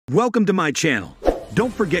Welcome to my channel.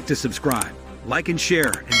 Don't forget to subscribe, like and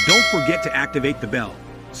share, and don't forget to activate the bell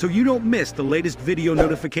so you don't miss the latest video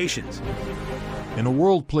notifications. In a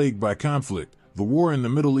world plagued by conflict, the war in the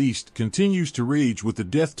Middle East continues to rage with the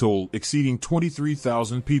death toll exceeding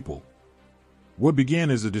 23,000 people. What began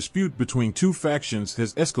as a dispute between two factions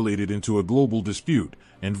has escalated into a global dispute,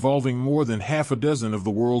 involving more than half a dozen of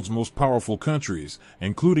the world's most powerful countries,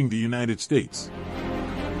 including the United States.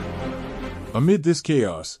 Amid this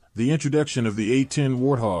chaos, the introduction of the A-10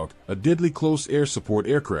 Warthog, a deadly close air support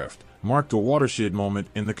aircraft, marked a watershed moment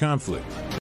in the conflict.